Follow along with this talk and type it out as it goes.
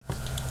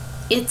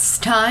It's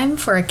time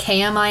for a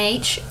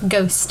KMIH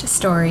ghost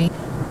story.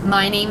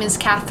 My name is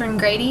Catherine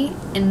Grady,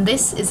 and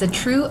this is a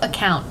true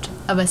account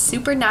of a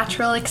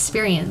supernatural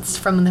experience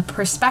from the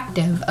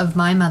perspective of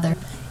my mother.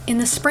 In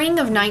the spring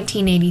of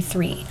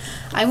 1983,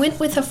 I went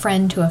with a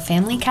friend to a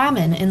family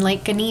cabin in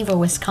Lake Geneva,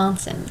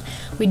 Wisconsin.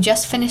 We'd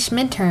just finished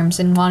midterms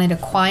and wanted a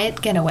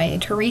quiet getaway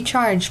to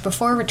recharge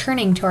before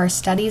returning to our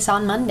studies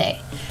on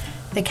Monday.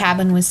 The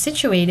cabin was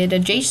situated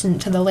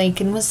adjacent to the lake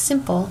and was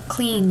simple,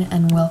 clean,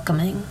 and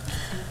welcoming.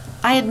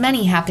 I had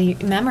many happy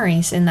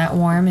memories in that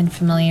warm and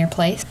familiar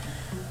place.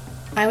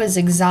 I was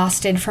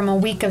exhausted from a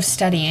week of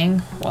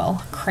studying,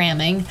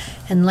 cramming,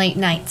 and late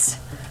nights.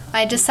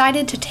 I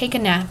decided to take a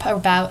nap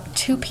about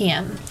 2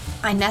 p.m.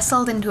 I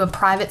nestled into a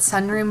private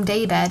sunroom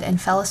daybed and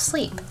fell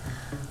asleep.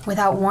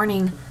 Without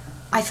warning,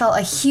 I felt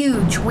a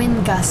huge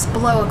wind gust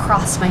blow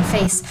across my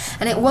face,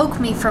 and it woke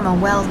me from a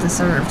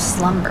well-deserved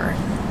slumber.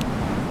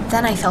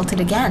 Then I felt it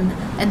again,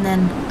 and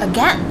then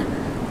again.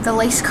 The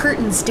lace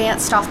curtains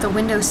danced off the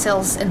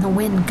windowsills in the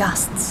wind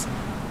gusts.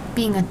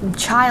 Being a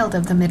child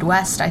of the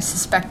Midwest, I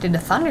suspected a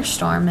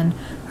thunderstorm and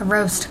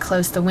arose to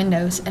close the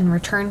windows and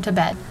return to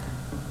bed.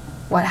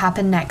 What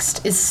happened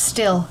next is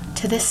still,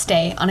 to this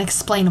day,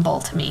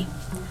 unexplainable to me.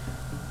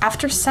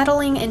 After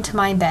settling into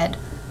my bed,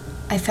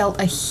 I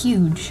felt a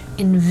huge,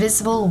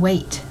 invisible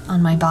weight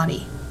on my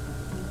body.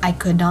 I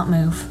could not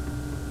move,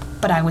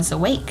 but I was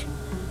awake.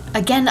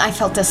 Again, I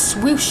felt a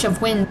swoosh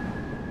of wind.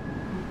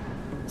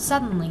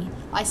 Suddenly,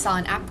 I saw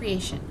an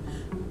apparition,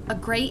 a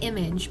gray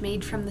image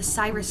made from the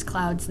cirrus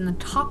clouds in the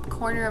top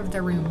corner of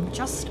the room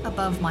just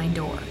above my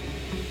door.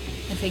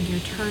 The figure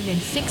turned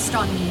and fixed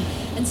on me,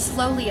 and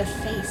slowly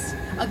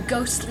a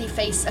ghostly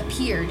face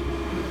appeared.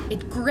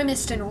 It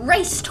grimaced and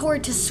raced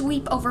toward to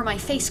sweep over my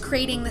face,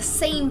 creating the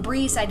same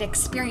breeze I'd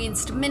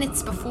experienced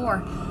minutes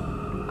before.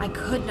 I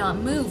could not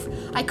move.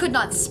 I could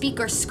not speak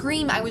or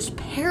scream. I was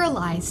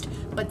paralyzed,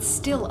 but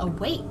still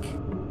awake.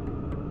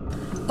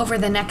 Over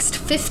the next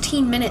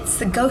 15 minutes,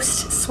 the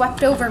ghost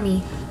swept over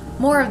me.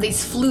 More of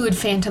these fluid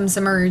phantoms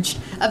emerged.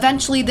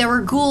 Eventually, there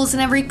were ghouls in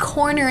every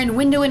corner and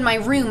window in my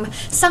room,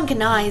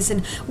 sunken eyes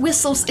and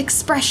wistful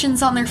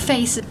expressions on their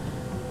faces.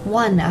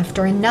 One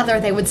after another,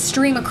 they would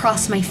stream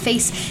across my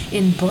face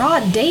in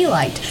broad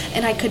daylight,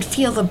 and I could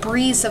feel the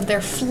breeze of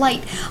their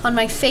flight on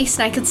my face,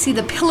 and I could see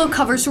the pillow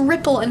covers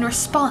ripple in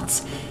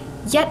response.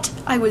 Yet,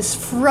 I was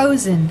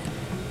frozen.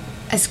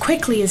 As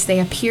quickly as they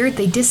appeared,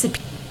 they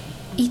disappeared.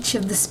 Each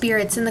of the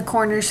spirits in the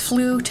corners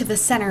flew to the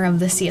center of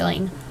the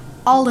ceiling.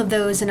 All of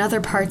those in other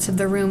parts of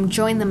the room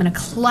joined them in a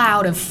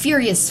cloud of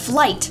furious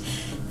flight.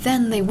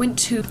 Then they went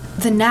to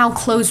the now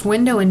closed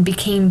window and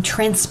became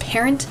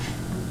transparent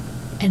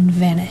and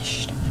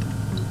vanished.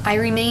 I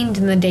remained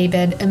in the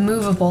daybed,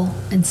 immovable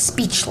and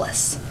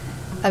speechless.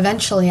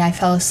 Eventually, I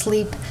fell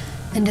asleep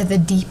into the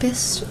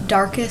deepest,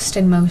 darkest,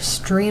 and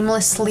most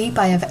dreamless sleep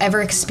I have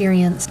ever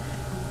experienced.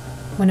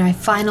 When I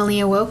finally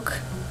awoke,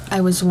 I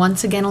was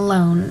once again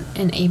alone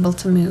and able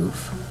to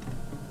move.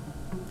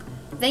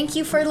 Thank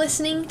you for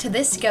listening to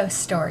this ghost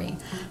story.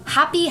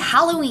 Happy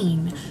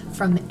Halloween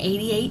from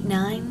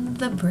 88.9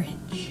 The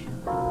Bridge.